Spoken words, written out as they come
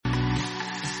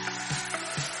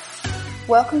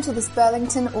Welcome to this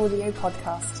Burlington audio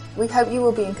podcast. We hope you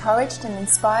will be encouraged and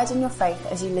inspired in your faith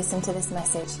as you listen to this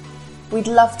message. We'd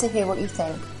love to hear what you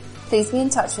think. Please be in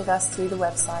touch with us through the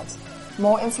website.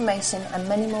 More information and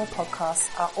many more podcasts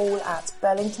are all at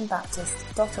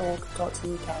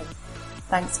burlingtonbaptist.org.uk.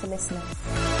 Thanks for listening.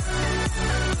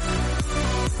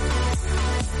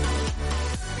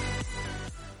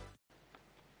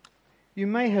 You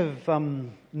may have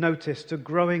noticed a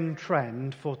growing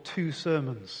trend for 2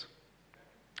 sermons.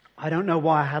 I don't know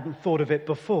why I hadn't thought of it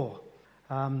before.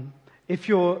 If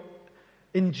you're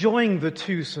enjoying the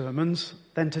 2 sermons,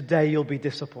 then today you'll be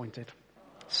disappointed.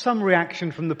 Some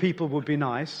reaction from the people would be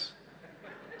nice.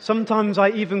 Sometimes I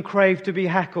even crave to be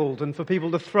heckled and for people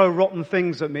to throw rotten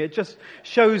things at me. It just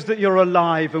shows that you're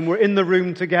alive and we're in the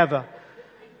room together.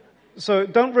 So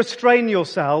don't restrain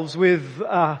yourselves with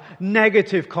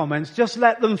negative comments. Just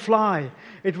let them fly.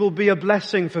 It will be a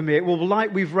blessing for me. It will be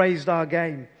like we've raised our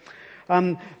game.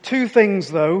 2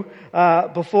 things though,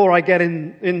 before I get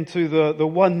into the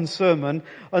one sermon,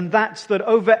 and that's that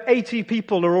over 80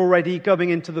 people are already coming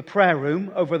into the prayer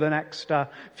room over the next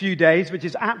few days, which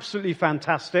is absolutely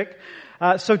fantastic.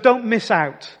 So don't miss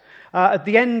out. At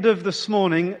the end of this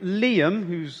morning, Liam,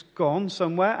 who's gone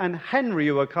somewhere, and Henry,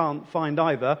 who I can't find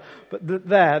either,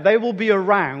 but they will be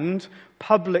around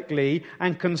publicly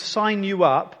and can sign you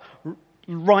up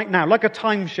right now, like a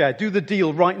timeshare. Do the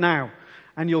deal right now,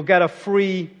 and you'll get a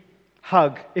free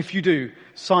hug if you do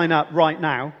sign up right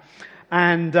now.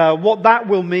 And what that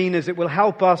will mean is it will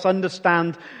help us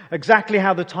understand exactly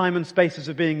how the time and spaces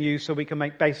are being used so we can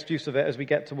make best use of it as we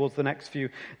get towards the next few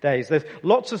days. There's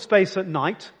lots of space at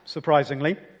night,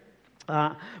 surprisingly,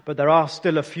 but there are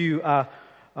still a few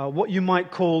what you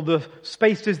might call the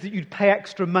spaces that you'd pay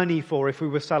extra money for if we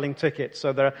were selling tickets.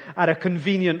 So they're at a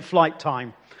convenient flight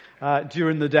time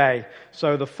during the day.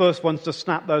 So the first one's to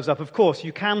snap those up. Of course,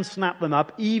 you can snap them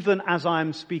up even as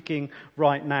I'm speaking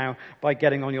right now by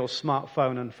getting on your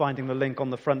smartphone and finding the link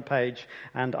on the front page.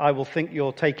 And I will think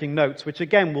you're taking notes, which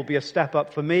again will be a step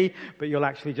up for me, but you'll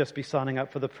actually just be signing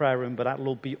up for the prayer room, but that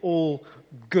will be all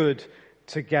good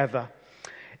together.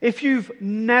 If you've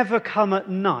never come at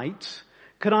night,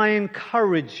 can I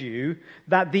encourage you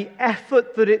that the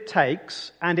effort that it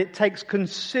takes, and it takes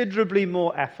considerably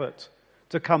more effort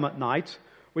to come at night,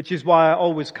 which is why I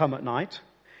always come at night,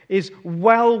 is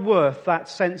well worth that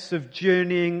sense of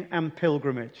journeying and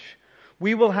pilgrimage.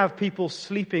 We will have people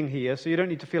sleeping here, so you don't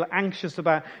need to feel anxious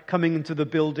about coming into the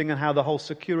building and how the whole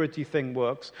security thing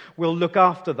works. We'll look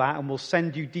after that and we'll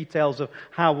send you details of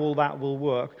how all that will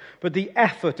work. But the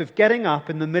effort of getting up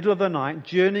in the middle of the night,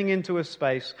 journeying into a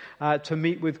space to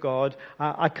meet with God,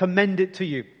 I commend it to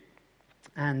you.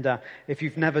 And if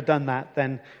you've never done that,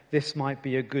 then this might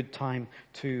be a good time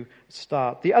to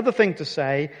start. The other thing to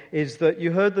say is that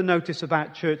you heard the notice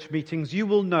about church meetings. You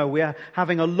will know we are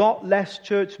having a lot less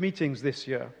church meetings this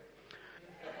year.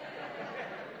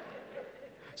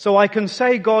 So I can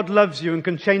say God loves you and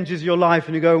can changes your life,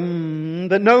 and you go,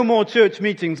 that no more church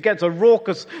meetings gets a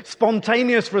raucous,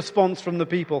 spontaneous response from the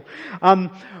people.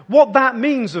 What that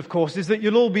means, of course, is that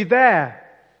you'll all be there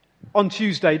on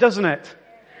Tuesday, doesn't it?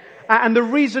 And the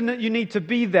reason that you need to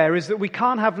be there is that we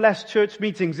can't have less church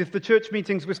meetings if the church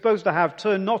meetings we're supposed to have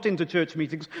turn not into church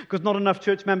meetings, because not enough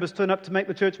church members turn up to make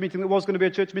the church meeting that was going to be a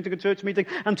church meeting,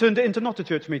 and turned it into not a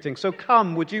church meeting. So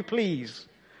come, would you please,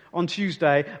 on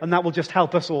Tuesday, and that will just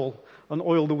help us all and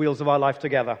oil the wheels of our life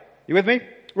together. You with me?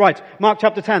 Right, Mark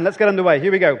chapter 10, let's get underway.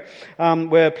 Here we go.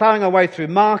 We're plowing our way through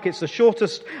Mark. It's the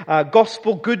shortest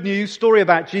gospel, good news story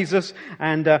about Jesus,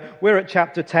 and we're at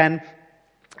chapter 10.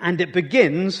 And it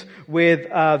begins with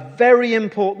a very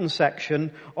important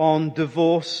section on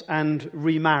divorce and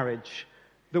remarriage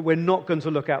that we're not going to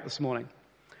look at this morning.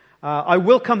 I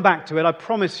will come back to it. I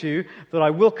promise you that I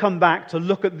will come back to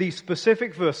look at these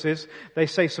specific verses. They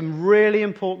say some really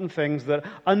important things that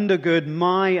undergird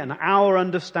my and our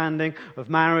understanding of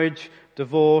marriage,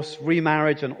 divorce,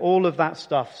 remarriage, and all of that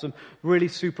stuff. Some really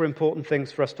super important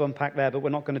things for us to unpack there, but we're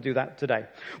not going to do that today.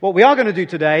 What we are going to do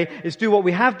today is do what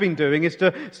we have been doing, is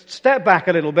to step back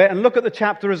a little bit and look at the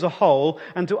chapter as a whole,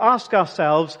 and to ask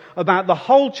ourselves about the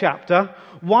whole chapter.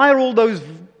 Why are all those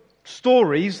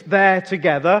stories there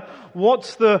together?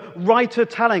 What's the writer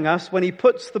telling us when he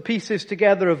puts the pieces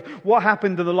together of what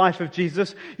happened in the life of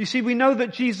Jesus? You see, we know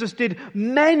that Jesus did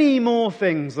many more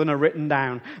things than are written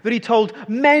down, that he told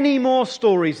many more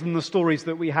stories than the stories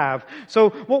that we have.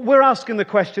 So what we're asking the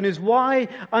question is, why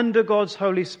under God's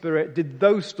Holy Spirit did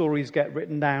those stories get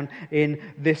written down in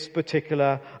this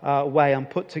particular way and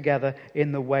put together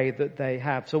in the way that they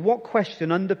have? So what question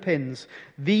underpins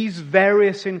these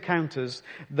various encounters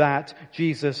that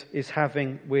Jesus is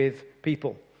having with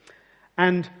people?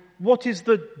 And what is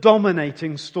the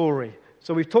dominating story?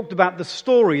 So we've talked about the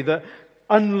story that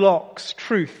unlocks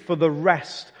truth for the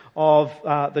rest of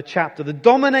the chapter. The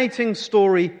dominating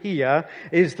story here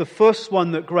is the first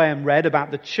one that Graham read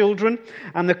about the children.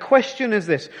 And the question is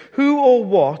this: who or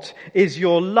what is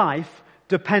your life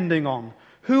depending on?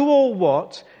 Who or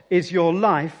what is your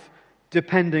life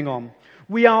depending on?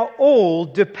 We are all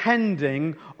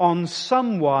depending on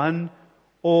someone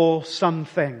or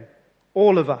something.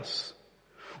 All of us.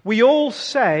 We all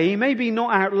say, maybe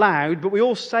not out loud, but we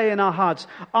all say in our hearts,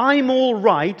 I'm all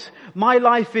right, my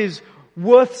life is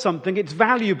worth something, it's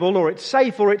valuable, or it's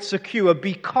safe, or it's secure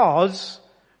because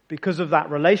of that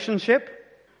relationship,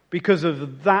 because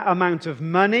of that amount of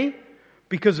money,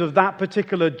 because of that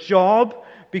particular job,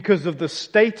 because of the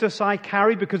status I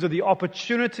carry, because of the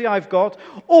opportunity I've got.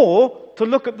 Or, to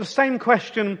look at the same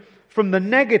question from the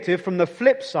negative, from the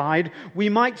flip side, we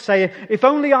might say, if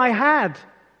only I had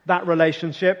that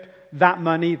relationship, that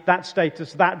money, that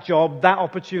status, that job, that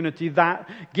opportunity, that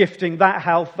gifting, that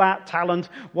health, that talent,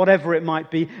 whatever it might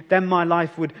be, then my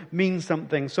life would mean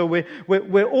something. So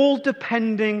we're all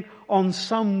depending on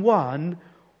someone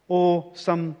or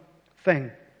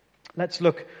something. Let's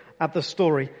look at the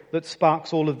story that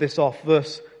sparks all of this off.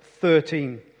 Verse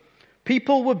 13.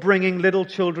 People were bringing little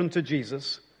children to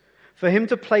Jesus for him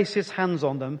to place his hands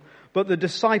on them, but the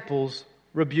disciples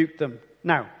rebuked them.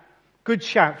 Now, good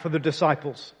shout for the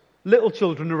disciples. Little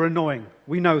children are annoying.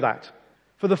 We know that.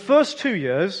 For the first 2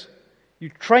 years, you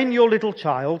train your little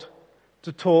child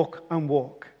to talk and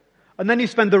walk. And then you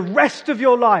spend the rest of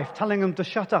your life telling them to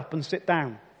shut up and sit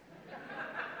down.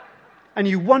 And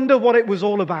you wonder what it was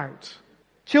all about.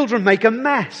 Children make a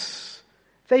mess.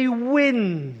 They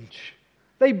whinge.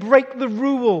 They break the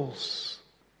rules.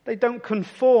 They don't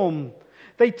conform.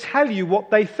 They tell you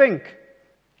what they think.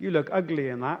 You look ugly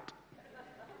in that.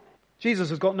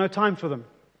 Jesus has got no time for them,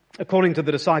 according to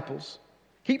the disciples.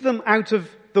 Keep them out of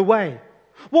the way.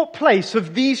 What place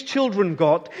have these children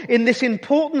got in this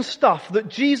important stuff that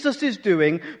Jesus is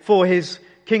doing for his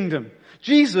kingdom?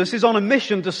 Jesus is on a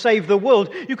mission to save the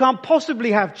world. You can't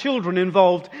possibly have children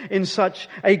involved in such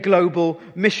a global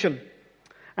mission.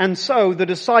 And so the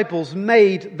disciples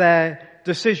made their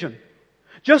decision.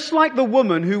 Just like the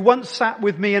woman who once sat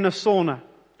with me in a sauna.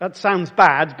 That sounds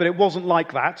bad, but it wasn't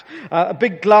like that. A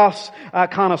big glass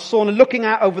kind of sauna looking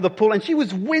out over the pool, and she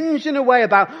was whinging away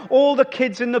about all the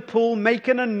kids in the pool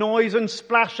making a noise and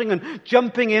splashing and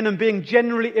jumping in and being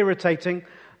generally irritating.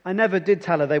 I never did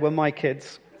tell her they were my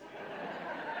kids.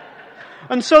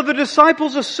 And so the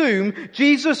disciples assume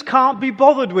Jesus can't be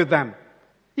bothered with them.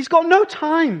 He's got no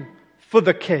time for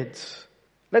the kids.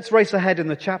 Let's race ahead in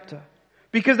the chapter.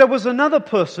 Because there was another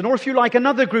person, or if you like,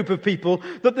 another group of people,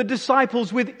 that the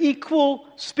disciples with equal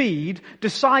speed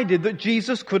decided that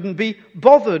Jesus couldn't be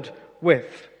bothered with.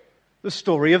 The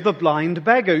story of the blind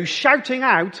beggar who's shouting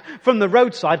out from the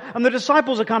roadside, and the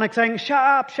disciples are kind of saying, shut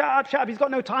up, shut up, shut up, he's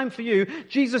got no time for you.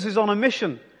 Jesus is on a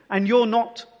mission, and you're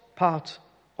not part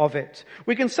of it.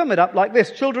 We can sum it up like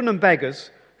this: children and beggars,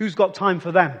 who's got time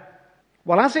for them?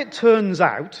 Well, as it turns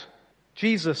out,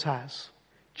 Jesus has.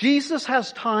 Jesus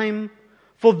has time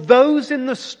for those in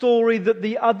the story that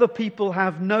the other people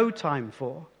have no time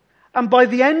for. And by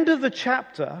the end of the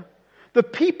chapter, the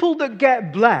people that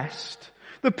get blessed,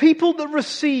 the people that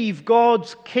receive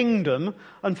God's kingdom,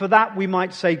 and for that we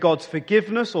might say God's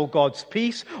forgiveness, or God's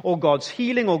peace, or God's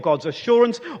healing, or God's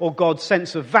assurance, or God's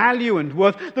sense of value and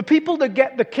worth, the people that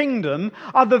get the kingdom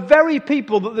are the very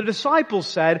people that the disciples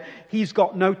said, he's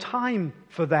got no time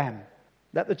for them.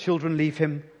 Let the children leave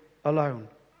him alone.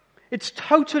 It's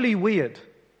totally weird.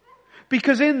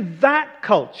 Because in that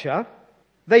culture,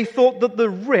 they thought that the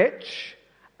rich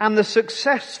and the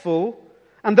successful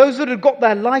and those that had got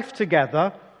their life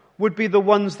together would be the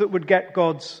ones that would get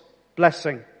God's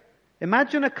blessing.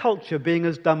 Imagine a culture being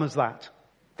as dumb as that,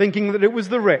 thinking that it was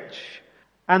the rich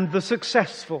and the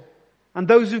successful and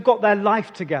those who've got their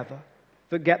life together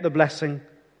that get the blessing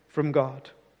from God.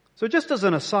 So just as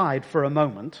an aside for a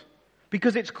moment,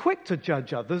 because it's quick to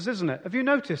judge others, isn't it? Have you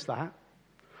noticed that?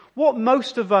 What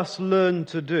most of us learn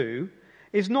to do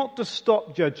is not to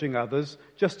stop judging others,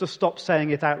 just to stop saying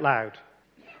it out loud.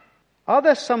 Are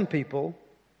there some people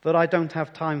that I don't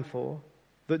have time for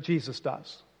that Jesus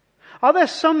does? Are there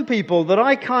some people that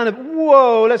I kind of,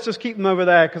 let's just keep them over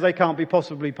there because they can't be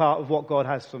possibly part of what God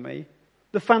has for me?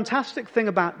 The fantastic thing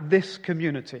about this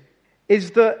community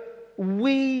is that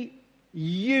we,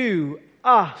 you,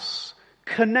 us,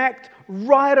 connect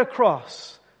right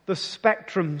across the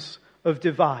spectrums of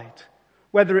divide,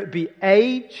 whether it be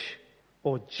age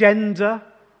or gender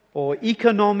or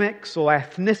economics or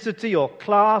ethnicity or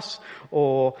class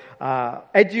or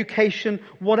education,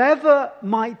 whatever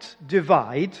might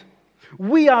divide,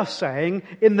 we are saying,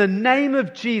 in the name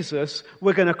of Jesus,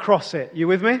 we're going to cross it. You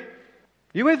with me?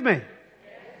 You with me?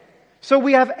 So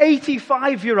we have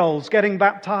 85-year-olds getting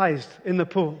baptized in the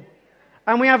pool.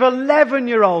 And we have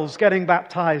 11-year-olds getting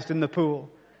baptized in the pool.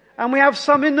 And we have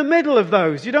some in the middle of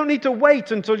those. You don't need to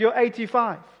wait until you're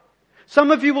 85.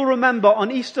 Some of you will remember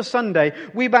on Easter Sunday,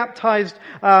 we baptized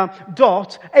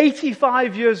Dot,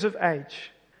 85 years of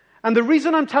age. And the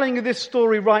reason I'm telling you this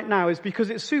story right now is because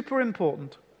it's super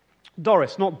important.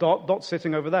 Doris, not Dot. Dot's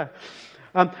sitting over there.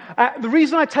 The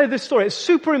reason I tell you this story, it's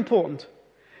super important,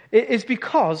 is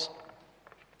because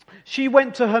she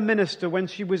went to her minister when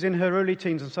she was in her early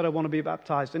teens and said, I want to be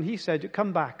baptized. And he said,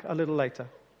 come back a little later.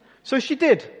 So she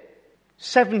did,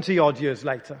 70 odd years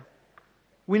later.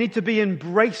 We need to be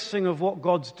embracing of what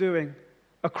God's doing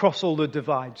across all the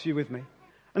divides. You with me?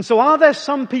 And so are there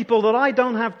some people that I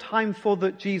don't have time for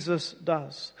that Jesus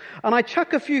does? And I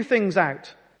chuck a few things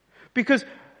out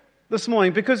this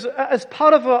morning, because as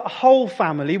part of a whole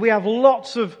family, we have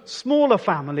lots of smaller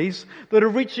families that are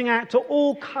reaching out to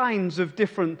all kinds of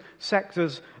different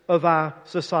sectors of our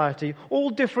society, all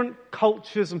different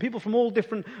cultures and people from all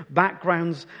different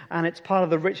backgrounds, and it's part of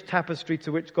the rich tapestry to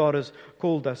which God has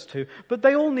called us to. But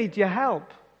they all need your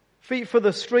help. Feet for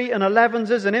the Street and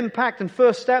 11s and Impact and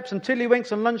First Steps and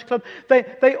Tiddlywinks and Lunch Club,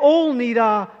 they all need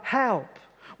our help.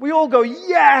 We all go,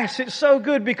 yes, it's so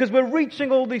good because we're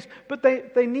reaching all these, but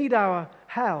they need our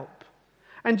help.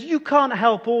 And you can't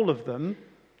help all of them,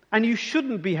 and you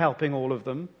shouldn't be helping all of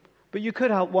them, but you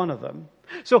could help one of them.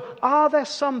 So are there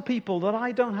some people that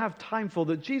I don't have time for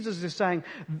that Jesus is saying,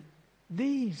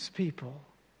 these people?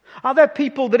 Are there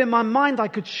people that in my mind I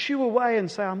could shoo away and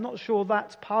say, I'm not sure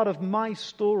that's part of my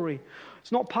story.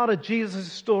 It's not part of Jesus'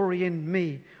 story in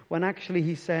me, when actually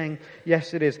he's saying,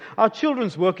 yes, it is. Our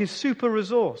children's work is super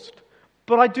resourced,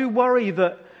 but I do worry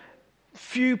that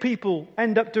few people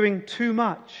end up doing too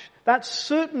much. That's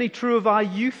certainly true of our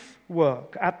youth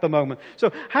work at the moment.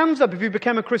 So hands up if you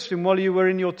became a Christian while you were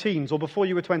in your teens or before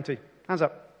you were 20. Hands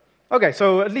up. Okay,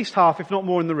 so at least half, if not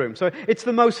more, in the room. So it's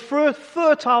the most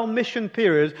fertile mission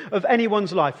period of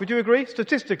anyone's life. Would you agree?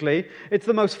 Statistically, it's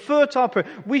the most fertile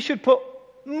period. We should put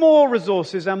more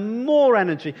resources and more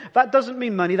energy. That doesn't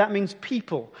mean money, that means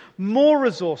people. More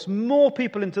resource, more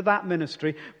people into that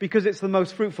ministry because it's the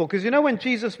most fruitful. Because you know when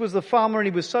Jesus was the farmer and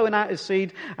he was sowing out his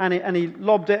seed and he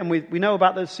lobbed it, and we know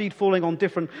about the seed falling on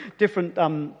different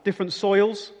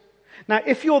soils. Now,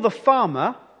 if you're the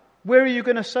farmer, where are you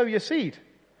going to sow your seed?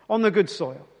 On the good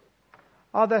soil.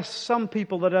 Are there some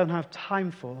people that I don't have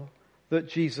time for that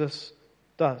Jesus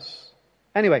does?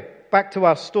 Anyway, back to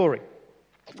our story.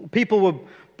 People were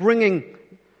bringing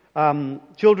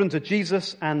children to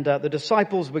Jesus, and the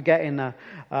disciples were getting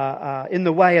in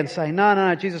the way and saying,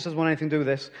 no, Jesus doesn't want anything to do with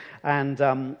this. And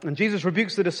Jesus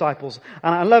rebukes the disciples.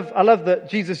 And I love that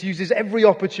Jesus uses every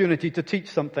opportunity to teach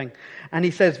something. And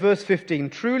he says, verse 15,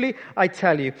 truly I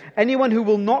tell you, anyone who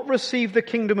will not receive the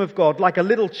kingdom of God like a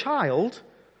little child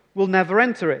will never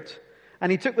enter it.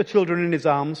 And he took the children in his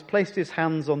arms, placed his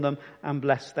hands on them, and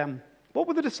blessed them. What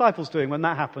were the disciples doing when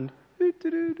that happened?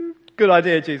 Good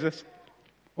idea, Jesus.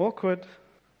 Awkward.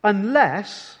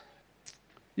 Unless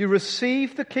you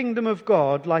receive the kingdom of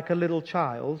God like a little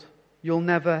child, you'll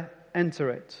never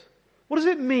enter it. What does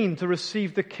it mean to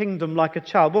receive the kingdom like a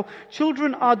child? Well,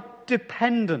 children are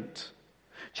dependent.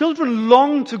 Children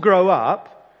long to grow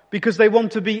up because they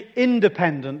want to be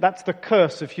independent. That's the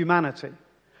curse of humanity.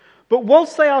 But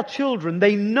whilst they are children,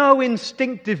 they know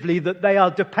instinctively that they are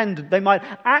dependent. They might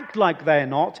act like they're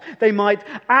not. They might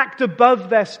act above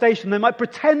their station. They might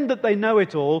pretend that they know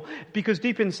it all, because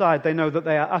deep inside they know that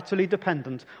they are utterly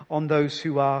dependent on those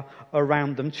who are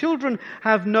around them. Children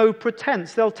have no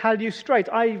pretense. They'll tell you straight.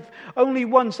 I've only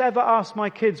once ever asked my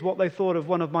kids what they thought of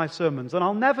one of my sermons, and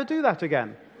I'll never do that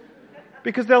again,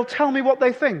 because they'll tell me what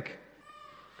they think.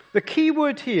 The key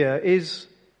word here is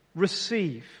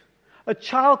receive. A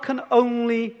child can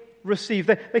only receive.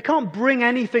 They can't bring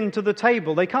anything to the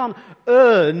table. They can't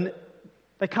earn.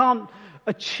 They can't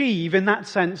achieve in that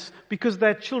sense because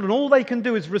they're children. All they can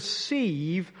do is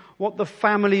receive what the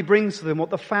family brings to them, what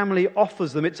the family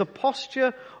offers them. It's a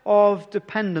posture of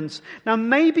dependence. Now,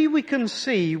 maybe we can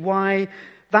see why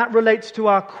that relates to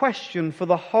our question for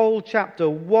the whole chapter.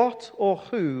 What or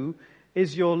who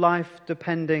is your life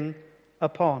depending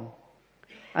upon?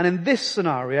 And in this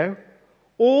scenario,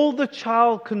 all the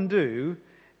child can do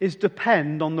is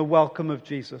depend on the welcome of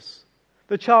Jesus.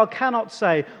 The child cannot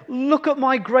say, look at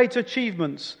my great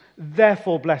achievements.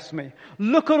 therefore bless me.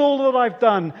 Look at all that I've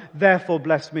done, therefore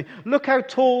bless me. Look how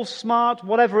tall, smart,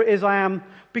 whatever it is I am.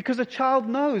 Because a child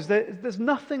knows that there's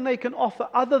nothing they can offer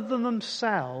other than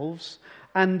themselves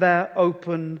and their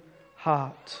open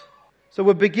heart. So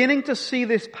we're beginning to see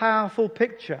this powerful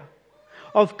picture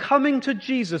of coming to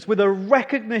Jesus with a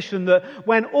recognition that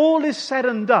when all is said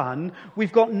and done,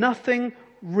 we've got nothing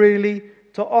really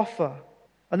to offer.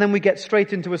 And then we get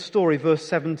straight into a story, verse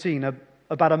 17,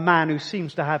 about a man who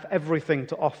seems to have everything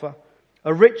to offer.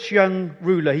 A rich young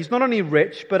ruler. He's not only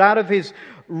rich, but out of his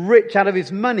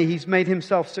money, he's made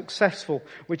himself successful,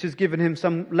 which has given him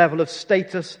some level of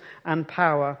status and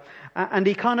power. And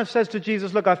he kind of says to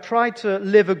Jesus, look, I've tried to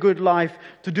live a good life,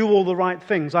 to do all the right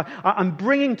things. I'm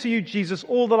bringing to you, Jesus,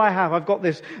 all that I have. I've got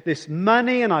this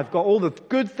money and I've got all the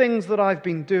good things that I've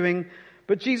been doing.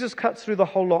 But Jesus cuts through the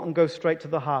whole lot and goes straight to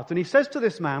the heart. And he says to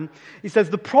this man, he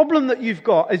says, the problem that you've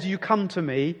got as you come to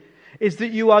me is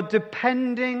that you are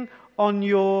depending on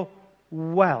your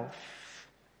wealth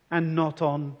and not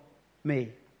on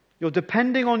me. You're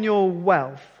depending on your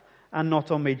wealth and not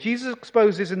on me. Jesus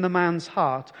exposes in the man's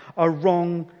heart a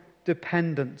wrong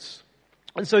dependence.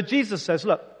 And so Jesus says,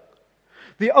 look,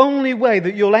 the only way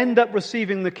that you'll end up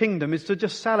receiving the kingdom is to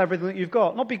just sell everything that you've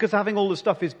got. Not because having all the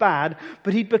stuff is bad,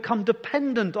 but he'd become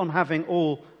dependent on having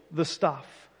all the stuff.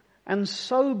 And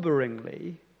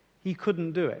soberingly, he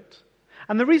couldn't do it.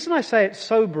 And the reason I say it's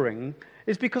sobering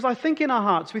is because I think in our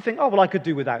hearts we think, oh, well, I could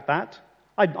do without that.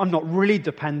 I'm not really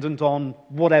dependent on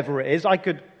whatever it is.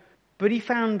 But he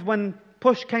found when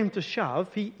push came to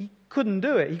shove, he couldn't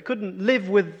do it. He couldn't live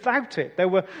without it. There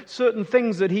were certain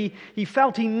things that he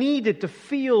felt he needed to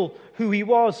feel who he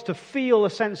was, to feel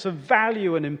a sense of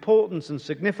value and importance and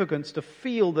significance, to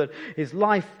feel that his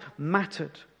life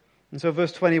mattered. And so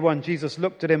verse 21, Jesus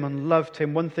looked at him and loved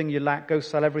him. One thing you lack, go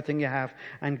sell everything you have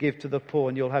and give to the poor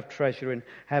and you'll have treasure in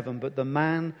heaven. But the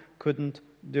man couldn't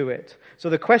do it. So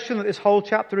the question that this whole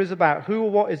chapter is about, who or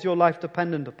what is your life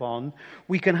dependent upon?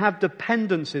 We can have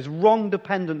dependencies, wrong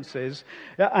dependencies,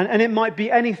 and it might be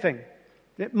anything.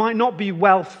 It might not be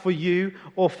wealth for you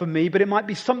or for me, but it might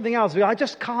be something else. I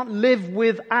just can't live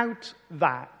without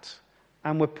that.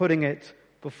 And we're putting it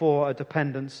before a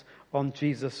dependence on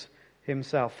Jesus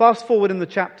himself. Fast forward in the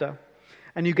chapter,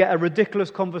 and you get a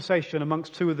ridiculous conversation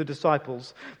amongst two of the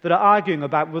disciples that are arguing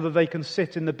about whether they can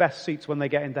sit in the best seats when they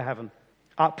get into heaven.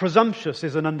 Presumptuous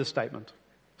is an understatement.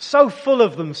 So full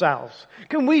of themselves.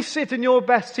 Can we sit in your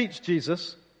best seats,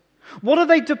 Jesus? What are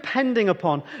they depending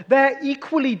upon? They're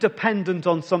equally dependent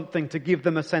on something to give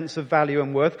them a sense of value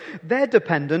and worth. They're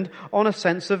dependent on a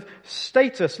sense of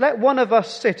status. Let one of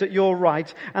us sit at your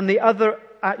right and the other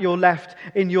at your left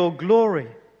in your glory.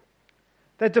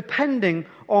 They're depending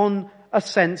on a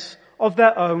sense of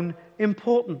their own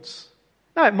importance.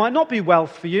 Now, it might not be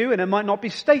wealth for you and it might not be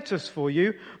status for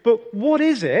you, but what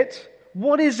is it?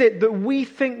 What is it that we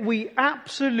think we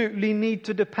absolutely need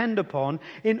to depend upon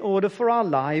in order for our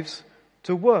lives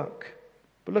to work?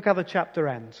 But look how the chapter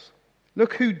ends.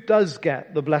 Look who does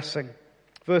get the blessing.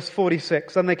 Verse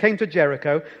 46, and they came to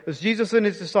Jericho, as Jesus and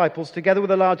his disciples, together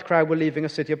with a large crowd, were leaving a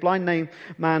city. A blind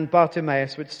man,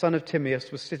 Bartimaeus, which son of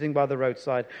Timaeus, was sitting by the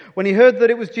roadside. When he heard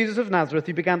that it was Jesus of Nazareth,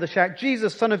 he began to shout,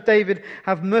 Jesus, son of David,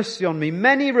 have mercy on me.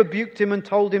 Many rebuked him and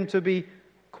told him to be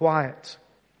quiet.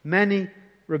 Many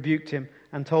rebuked him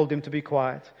and told him to be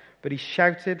quiet. But he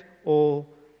shouted all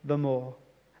the more.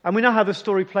 And we know how the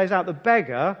story plays out. The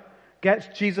beggar gets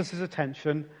Jesus'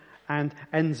 attention and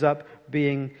ends up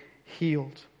being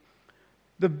healed.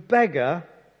 The beggar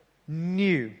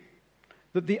knew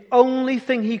that the only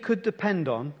thing he could depend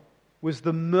on was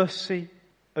the mercy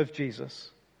of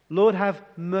Jesus. Lord, have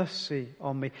mercy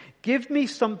on me. Give me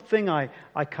something I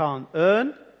can't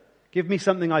earn. Give me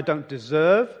something I don't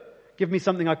deserve. Give me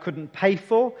something I couldn't pay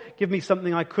for. Give me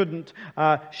something I couldn't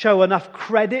show enough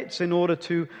credits in order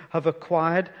to have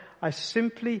acquired. I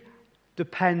simply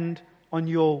depend on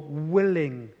your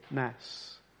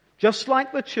willingness. Just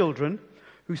like the children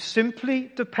who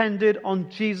simply depended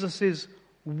on Jesus'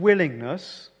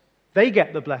 willingness, they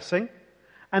get the blessing.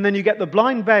 And then you get the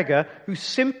blind beggar who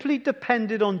simply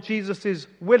depended on Jesus'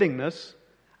 willingness,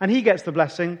 and he gets the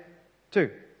blessing too.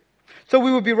 So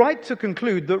we would be right to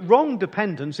conclude that wrong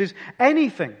dependence is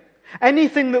anything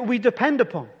that we depend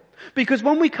upon. Because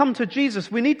when we come to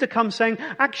Jesus, we need to come saying,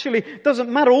 actually, it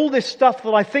doesn't matter all this stuff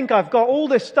that I think I've got, all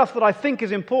this stuff that I think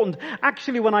is important.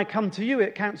 Actually, when I come to you,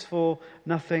 it counts for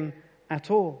nothing at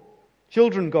all.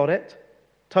 Children got it.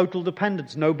 Total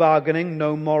dependence. No bargaining,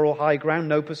 no moral high ground,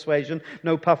 no persuasion,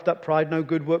 no puffed up pride, no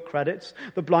good work credits.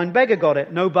 The blind beggar got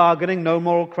it. No bargaining, no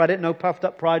moral credit, no puffed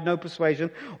up pride, no persuasion,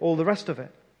 all the rest of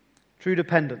it. True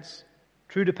dependence.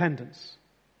 True dependence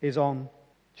is on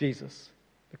Jesus.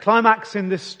 The climax in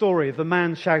this story of the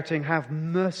man shouting, "Have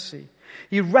mercy."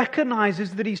 He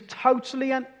recognizes that he's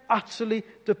totally and utterly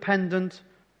dependent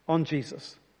on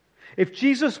Jesus. If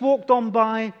Jesus walked on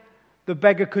by, the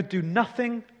beggar could do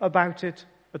nothing about it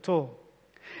at all.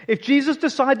 If Jesus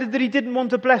decided that he didn't want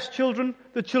to bless children,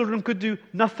 the children could do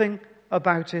nothing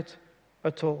about it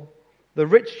at all. The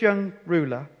rich young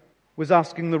ruler was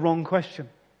asking the wrong question.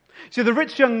 See, the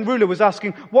rich young ruler was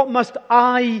asking, what must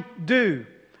I do?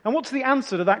 And what's the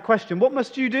answer to that question? What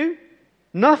must you do?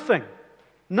 Nothing.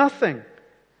 Nothing.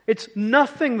 It's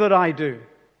nothing that I do.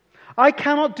 I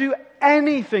cannot do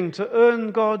anything to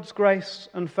earn God's grace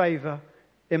and favor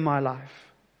in my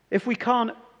life. If we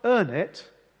can't earn it,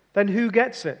 then who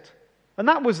gets it? And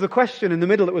that was the question in the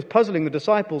middle that was puzzling the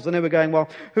disciples. And they were going, well,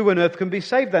 who on earth can be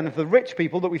saved then? If the rich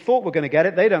people that we thought were going to get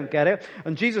it, they don't get it.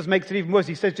 And Jesus makes it even worse.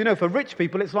 He says, for rich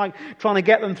people, it's like trying to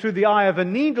get them through the eye of a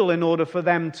needle in order for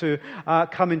them to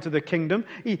come into the kingdom.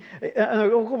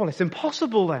 Well, it's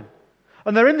impossible then.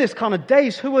 And they're in this kind of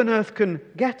daze. Who on earth can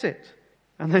get it?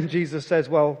 And then Jesus says,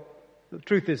 well, the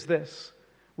truth is this.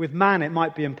 With man, it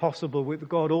might be impossible. With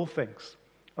God, all things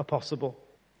are possible.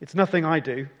 It's nothing I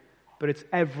do, but it's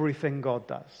everything God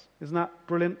does. Isn't that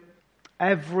brilliant?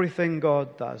 Everything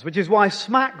God does. Which is why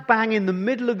smack bang in the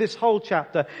middle of this whole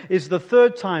chapter is the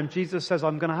third time Jesus says,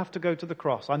 I'm going to have to go to the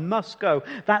cross. I must go.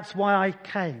 That's why I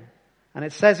came. And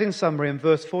it says in summary in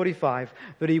verse 45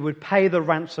 that he would pay the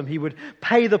ransom. He would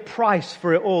pay the price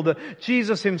for it all. That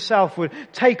Jesus himself would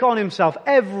take on himself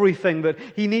everything that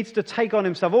he needs to take on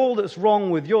himself. All that's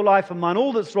wrong with your life and mine.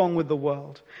 All that's wrong with the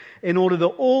world. In order that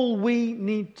all we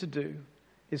need to do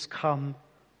is come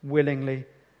willingly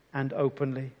and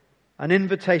openly. An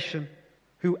invitation,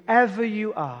 whoever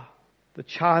you are, the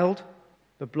child,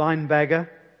 the blind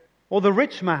beggar, or the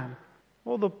rich man,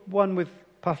 or the one with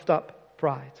puffed up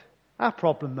pride. Our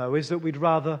problem, though, is that we'd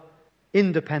rather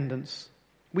independence.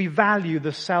 We value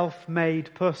the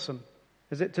self-made person.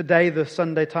 Is it today the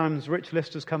Sunday Times Rich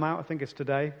List has come out? I think it's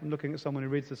today. I'm looking at someone who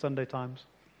reads the Sunday Times.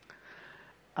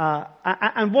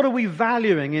 And what are we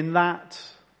valuing in that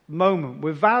moment?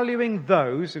 We're valuing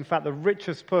those, in fact, the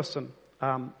richest person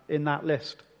in that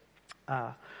list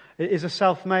is a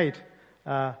self-made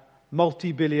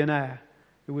multi-billionaire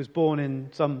who was born in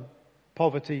some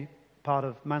poverty part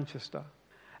of Manchester.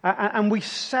 And we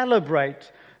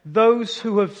celebrate those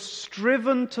who have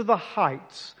striven to the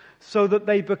heights so that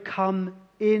they become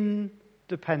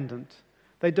independent.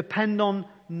 They depend on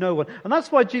no one. And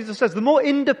that's why Jesus says the more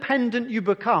independent you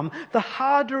become, the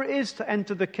harder it is to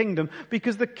enter the kingdom,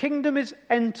 because the kingdom is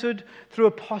entered through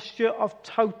a posture of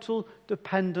total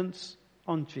dependence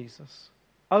on Jesus.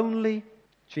 Only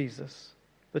Jesus.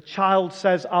 The child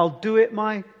says, I'll do it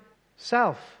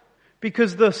myself.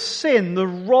 Because the sin, the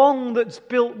wrong that's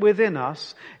built within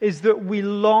us is that we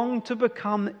long to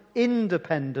become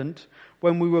independent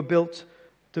when we were built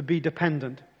to be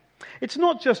dependent. It's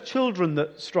not just children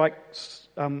that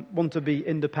want to be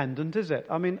independent, is it?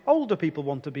 I mean, older people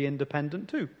want to be independent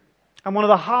too. And one of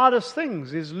the hardest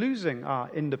things is losing our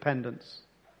independence.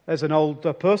 There's an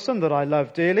older person that I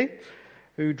love dearly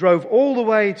who drove all the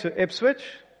way to Ipswich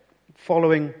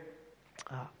following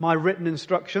my written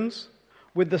instructions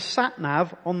with the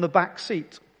sat-nav on the back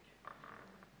seat.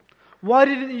 Why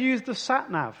didn't you use the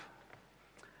sat-nav?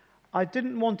 I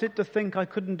didn't want it to think I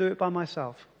couldn't do it by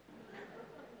myself.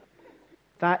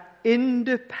 That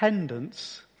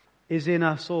independence is in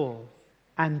us all.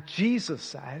 And Jesus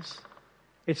says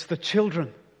it's the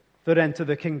children that enter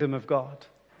the kingdom of God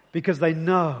because they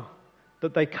know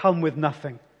that they come with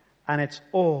nothing and it's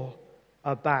all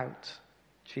about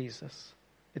Jesus.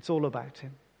 It's all about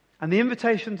him. And the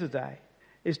invitation today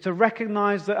is to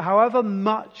recognize that however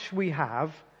much we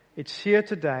have, it's here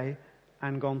today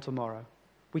and gone tomorrow.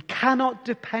 We cannot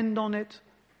depend on it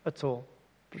at all.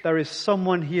 But there is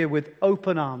someone here with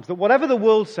open arms, that whatever the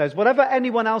world says, whatever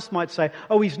anyone else might say,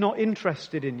 oh, he's not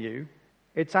interested in you,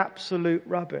 it's absolute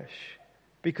rubbish.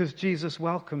 Because Jesus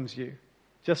welcomes you,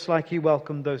 just like he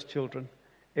welcomed those children,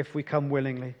 if we come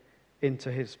willingly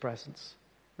into his presence.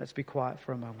 Let's be quiet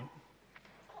for a moment.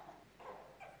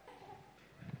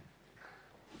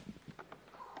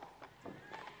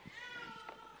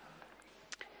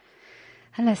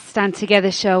 And let's stand together,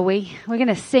 shall we? We're going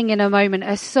to sing in a moment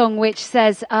a song which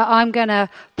says, I'm going to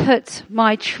put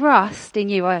my trust in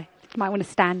you. I might want to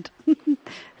stand.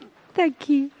 Thank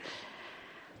you.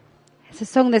 It's a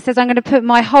song that says, I'm going to put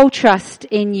my whole trust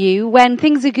in you when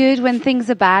things are good, when things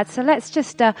are bad. So let's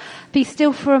just be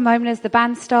still for a moment as the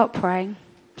band start playing.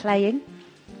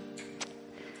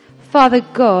 Father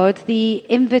God, the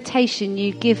invitation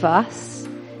you give us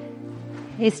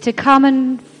is to come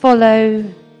and follow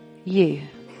you.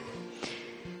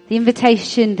 The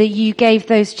invitation that you gave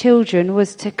those children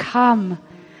was to come,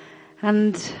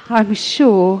 and I'm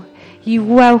sure you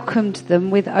welcomed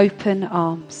them with open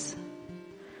arms.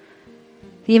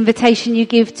 The invitation you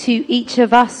give to each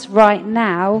of us right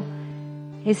now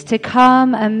is to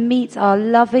come and meet our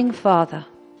loving Father.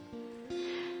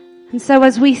 And so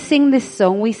as we sing this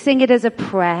song, we sing it as a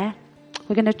prayer.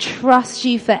 We're going to trust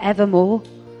you forevermore.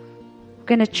 We're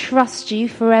going to trust you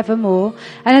forevermore.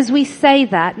 And as we say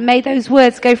that, may those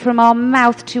words go from our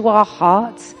mouth to our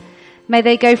hearts. May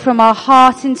they go from our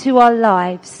heart into our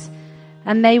lives.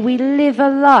 And may we live a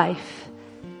life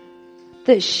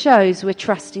that shows we're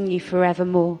trusting you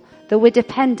forevermore, that we're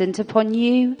dependent upon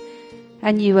you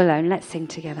and you alone. Let's sing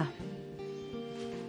together.